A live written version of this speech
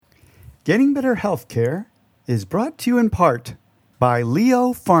Getting Better Healthcare is brought to you in part by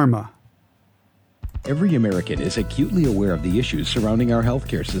Leo Pharma. Every American is acutely aware of the issues surrounding our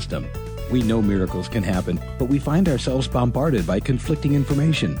healthcare system. We know miracles can happen, but we find ourselves bombarded by conflicting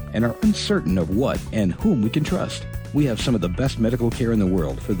information and are uncertain of what and whom we can trust. We have some of the best medical care in the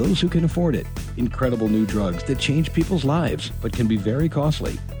world for those who can afford it. Incredible new drugs that change people's lives, but can be very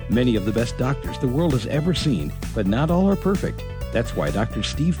costly. Many of the best doctors the world has ever seen, but not all are perfect. That's why Dr.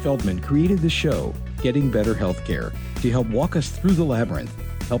 Steve Feldman created the show, Getting Better Healthcare, to help walk us through the labyrinth,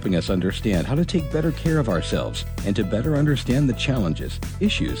 helping us understand how to take better care of ourselves and to better understand the challenges,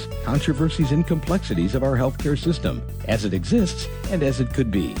 issues, controversies, and complexities of our healthcare system as it exists and as it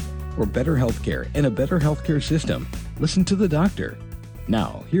could be. For better healthcare and a better healthcare system, listen to the doctor.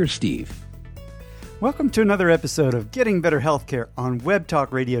 Now, here's Steve. Welcome to another episode of Getting Better Healthcare on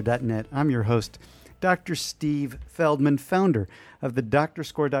webtalkradio.net. I'm your host, Dr. Steve Feldman, founder of the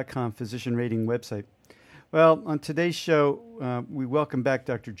DoctorScore.com physician rating website. Well, on today's show, we welcome back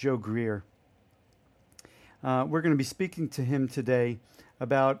Dr. Joe Greer. We're going to be speaking to him today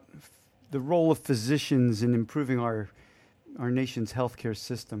about the role of physicians in improving our nation's healthcare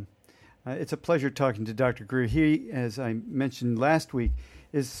system. It's a pleasure talking to Dr. Greer. He, as I mentioned last week,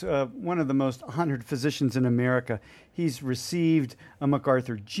 is one of the most honored physicians in America. He's received a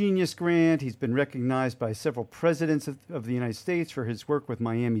MacArthur Genius Grant. He's been recognized by several presidents of the United States for his work with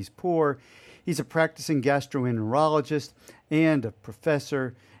Miami's poor. He's a practicing gastroenterologist and a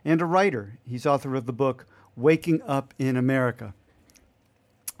professor and a writer. He's author of the book, Waking Up in America.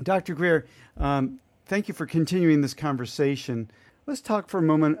 Dr. Greer, thank you for continuing this conversation. Let's talk for a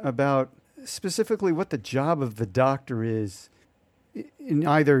moment about specifically what the job of the doctor is in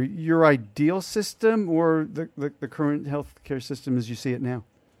either your ideal system or the current healthcare system as you see it now.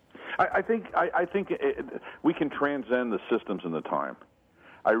 I think we can transcend the systems and the time.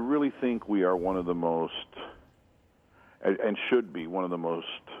 I really think we are one of the most, and should be one of the most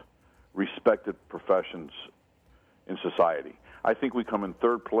respected professions in society. I think we come in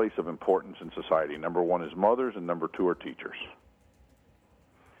third place of importance in society. Number one is mothers, and number two are teachers.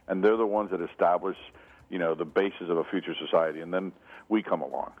 And they're the ones that establish, the basis of a future society. And then we come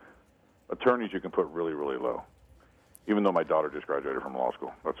along. Attorneys you can put really, really low. Even though my daughter just graduated from law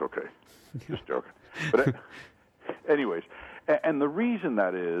school. That's okay. Just joking. But anyways, and the reason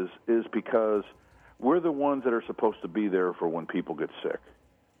that is because we're the ones that are supposed to be there for when people get sick.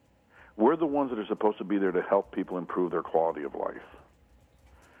 We're the ones that are supposed to be there to help people improve their quality of life.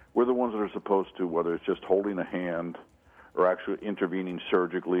 We're the ones that are supposed to, whether it's just holding a hand or actually intervening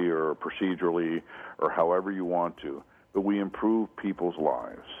surgically or procedurally or however you want to, but we improve people's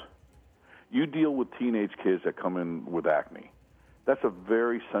lives. You deal with teenage kids that come in with acne. That's a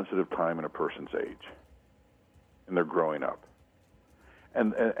very sensitive time in a person's age, and they're growing up.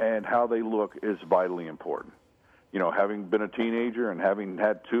 And how they look is vitally important. Having been a teenager and having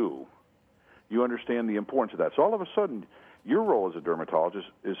had two, you understand the importance of that. So all of a sudden, your role as a dermatologist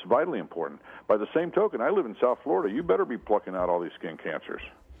is vitally important. By the same token, I live in South Florida. You better be plucking out all these skin cancers.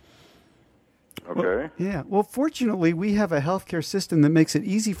 Okay? Well, fortunately, we have a healthcare system that makes it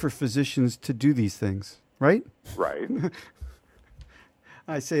easy for physicians to do these things, right? Right.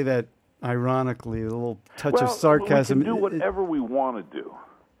 I say that ironically, a little touch of sarcasm. We can do whatever we want to do.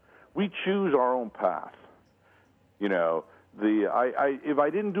 We choose our own path. If I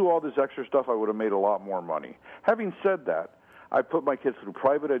didn't do all this extra stuff, I would have made a lot more money. Having said that, I put my kids through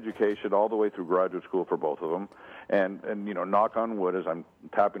private education all the way through graduate school for both of them, and knock on wood, as I'm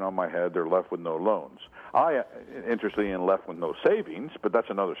tapping on my head, they're left with no loans. I, interestingly, am left with no savings, but that's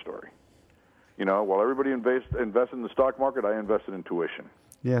another story. While everybody invested in the stock market, I invested in tuition.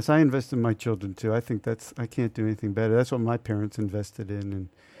 Yes, I invest in my children too. I think I can't do anything better. That's what my parents invested in.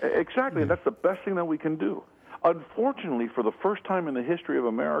 Exactly, and that's the best thing that we can do. Unfortunately, for the first time in the history of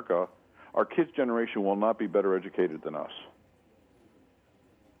America, our kids' generation will not be better educated than us.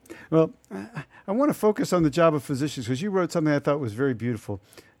 Well, I want to focus on the job of physicians because you wrote something I thought was very beautiful.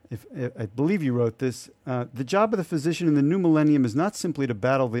 I believe you wrote this. The job of the physician in the new millennium is not simply to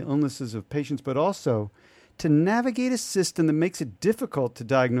battle the illnesses of patients, but also to navigate a system that makes it difficult to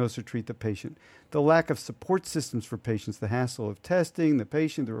diagnose or treat the patient. The lack of support systems for patients, the hassle of testing, the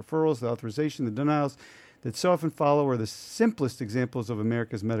patient, the referrals, the authorization, the denials that so often follow are the simplest examples of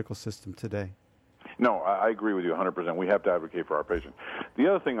America's medical system today. No, I agree with you 100%. We have to advocate for our patients. The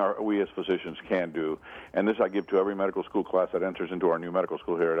other thing we as physicians can do, and this I give to every medical school class that enters into our new medical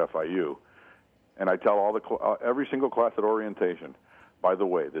school here at FIU, and I tell every single class at orientation, by the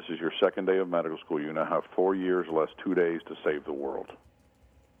way, this is your second day of medical school. You now have 4 years less 2 days to save the world.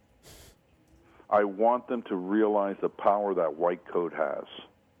 I want them to realize the power that white coat has.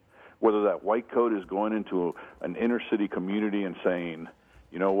 Whether that white coat is going into an inner city community and saying,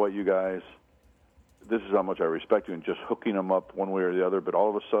 you know what, you guys, this is how much I respect you, and just hooking them up one way or the other, but all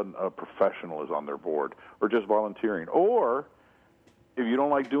of a sudden a professional is on their board, or just volunteering. Or if you don't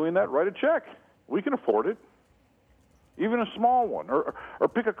like doing that, write a check. We can afford it. Even a small one, or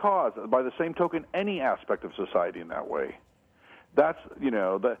pick a cause. By the same token, any aspect of society in that way. That's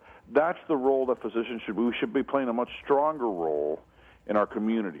that's the role that physicians should. We should be playing a much stronger role in our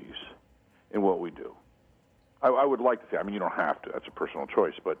communities in what we do. I would like to say. I mean, you don't have to. That's a personal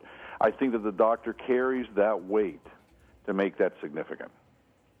choice, but I think that the doctor carries that weight to make that significant.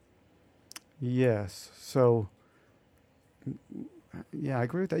 Yes. So. Yeah, I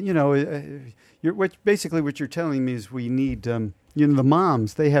agree with that. What you're telling me is we need, the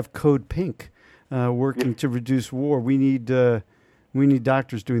moms. They have Code Pink, working to reduce war. We need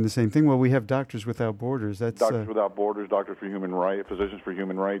doctors doing the same thing. Well, we have Doctors Without Borders. That's Doctors Without Borders, Doctors for Human Rights, Physicians for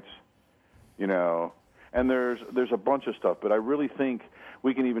Human Rights. And there's a bunch of stuff, but I really think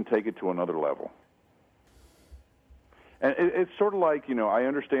we can even take it to another level. And it's sort of like, I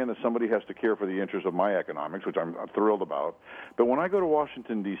understand that somebody has to care for the interests of my economics, which I'm thrilled about. But when I go to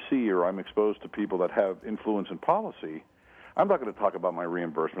Washington, D.C., or I'm exposed to people that have influence in policy, I'm not going to talk about my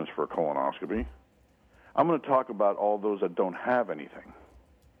reimbursements for a colonoscopy. I'm going to talk about all those that don't have anything,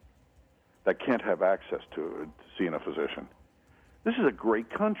 that can't have access to seeing a physician. This is a great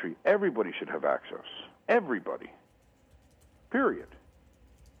country. Everybody should have access. Everybody. Period.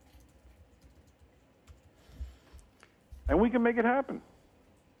 And we can make it happen.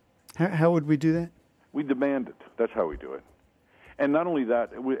 How would we do that? We demand it. That's how we do it. And not only that,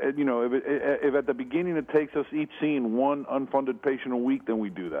 if at the beginning it takes us each seeing one unfunded patient a week, then we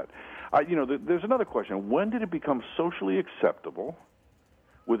do that. There's another question. When did it become socially acceptable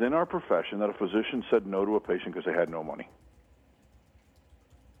within our profession that a physician said no to a patient because they had no money?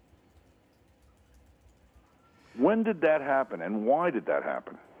 When did that happen, and why did that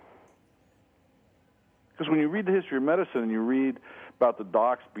happen? Because when you read the history of medicine and you read about the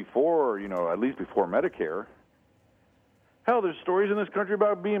docs before, at least before Medicare, hell, there's stories in this country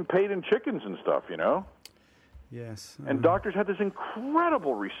about being paid in chickens and stuff, Yes. And doctors had this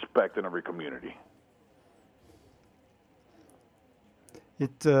incredible respect in every community.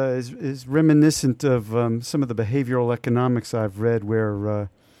 It is reminiscent of some of the behavioral economics I've read where,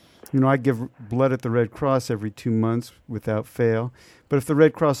 I give blood at the Red Cross every 2 months without fail. But if the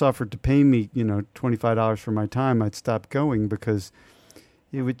Red Cross offered to pay me, $25 for my time, I'd stop going because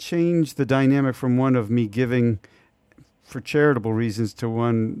it would change the dynamic from one of me giving for charitable reasons to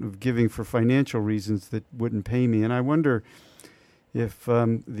one of giving for financial reasons that wouldn't pay me. And I wonder if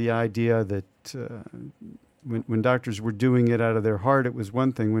the idea that when doctors were doing it out of their heart, it was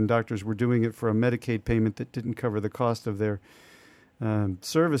one thing. When doctors were doing it for a Medicaid payment that didn't cover the cost of their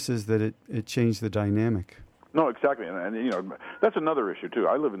services, that it changed the dynamic. No, exactly, and that's another issue too.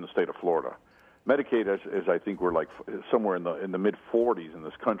 I live in the state of Florida. Medicaid is I think we're like somewhere in the mid 40s in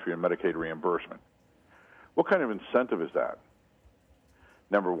this country in Medicaid reimbursement. What kind of incentive is that?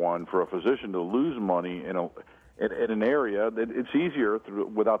 Number one, for a physician to lose money in an area that it's easier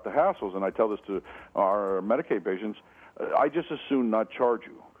without the hassles. And I tell this to our Medicaid patients: I just as soon not charge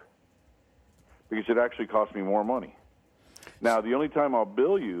you because it actually costs me more money. Now, the only time I'll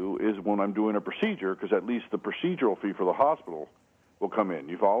bill you is when I'm doing a procedure, because at least the procedural fee for the hospital will come in.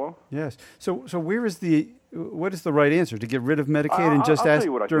 You follow? Yes. So what is the right answer? To get rid of Medicaid and just ask dermatologists? I'll tell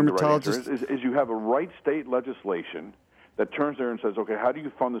you what I think the right answer is you have a right state legislation that turns there and says, okay, how do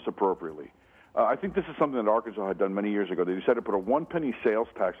you fund this appropriately? I think this is something that Arkansas had done many years ago. They decided to put a 1 penny sales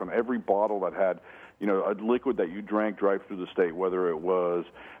tax on every bottle that had, a liquid that you drank drive through the state, whether it was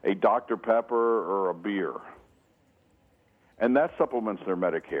a Dr. Pepper or a beer. And that supplements their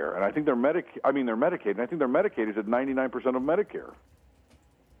Medicare. And I think their Medicaid, and I think their Medicaid is at 99% of Medicare,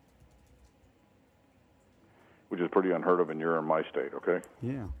 which is pretty unheard of in your and my state, okay?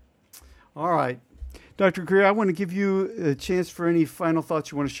 Yeah. All right. Dr. Greer, I want to give you a chance for any final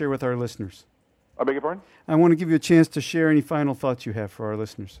thoughts you want to share with our listeners. I beg your pardon? I want to give you a chance to share any final thoughts you have for our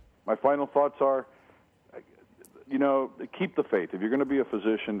listeners. My final thoughts are, keep the faith. If you're going to be a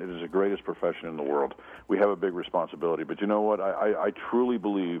physician, it is the greatest profession in the world. We have a big responsibility. But you know what? I truly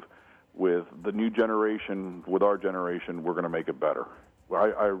believe with the new generation, with our generation, we're going to make it better.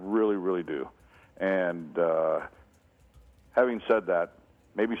 I really, really do. And having said that,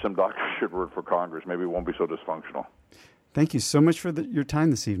 maybe some doctors should work for Congress. Maybe it won't be so dysfunctional. Thank you so much for your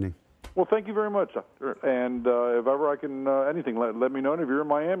time this evening. Well, thank you very much. And if ever I can anything, let me know. And if you're in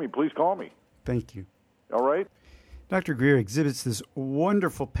Miami, please call me. Thank you. All right? Dr. Greer exhibits this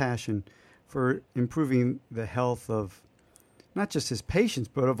wonderful passion for improving the health of not just his patients,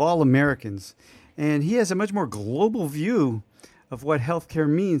 but of all Americans. And he has a much more global view of what healthcare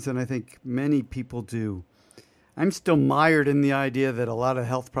means than I think many people do. I'm still mired in the idea that a lot of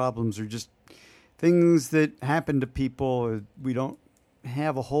health problems are just things that happen to people we don't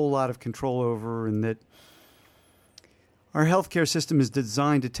have a whole lot of control over, and that our healthcare system is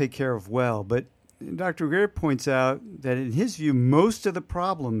designed to take care of well. But Dr. Greer points out that in his view, most of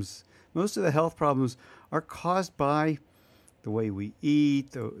the health problems are caused by the way we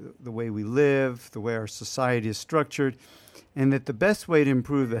eat, the way we live, the way our society is structured, and that the best way to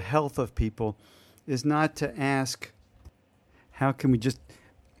improve the health of people is not to ask, how can we just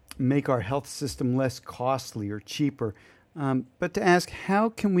make our health system less costly or cheaper, but to ask, how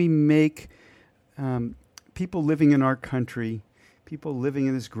can we make people living in our country, people living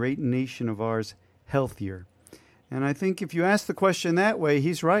in this great nation of ours, healthier? And I think if you ask the question that way,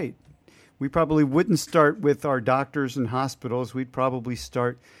 he's right. We probably wouldn't start with our doctors and hospitals. We'd probably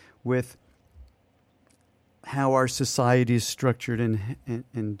start with how our society is structured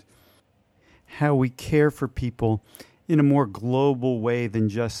and how we care for people in a more global way than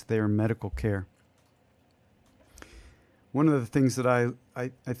just their medical care. One of the things that I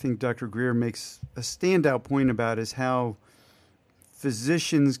think Dr. Greer makes a standout point about is how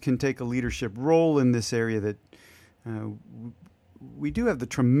physicians can take a leadership role in this area, that we do have the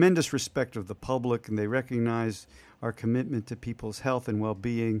tremendous respect of the public, and they recognize our commitment to people's health and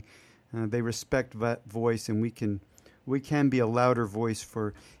well-being. They respect that voice, and we can be a louder voice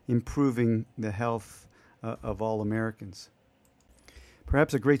for improving the health of all Americans.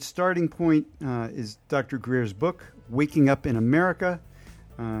 Perhaps a great starting point is Dr. Greer's book, Waking Up in America.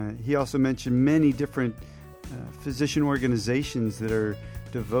 He also mentioned many different physician organizations that are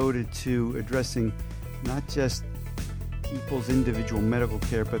devoted to addressing not just people's individual medical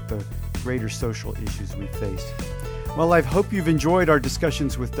care, but the greater social issues we face. Well, I hope you've enjoyed our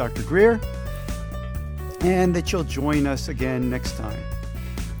discussions with Dr. Greer, and that you'll join us again next time.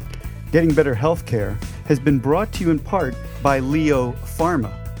 Getting Better Healthcare has been brought to you in part by Leo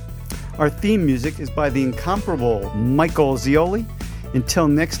Pharma. Our theme music is by the incomparable Michael Zioli. Until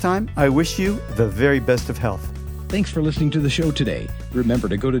next time, I wish you the very best of health. Thanks for listening to the show today. Remember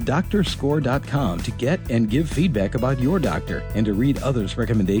to go to DrScore.com to get and give feedback about your doctor and to read others'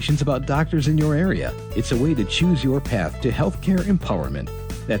 recommendations about doctors in your area. It's a way to choose your path to healthcare empowerment.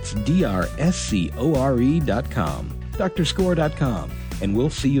 That's DrScore.com, DrScore.com. And we'll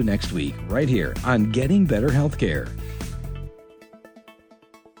see you next week right here on Getting Better Healthcare.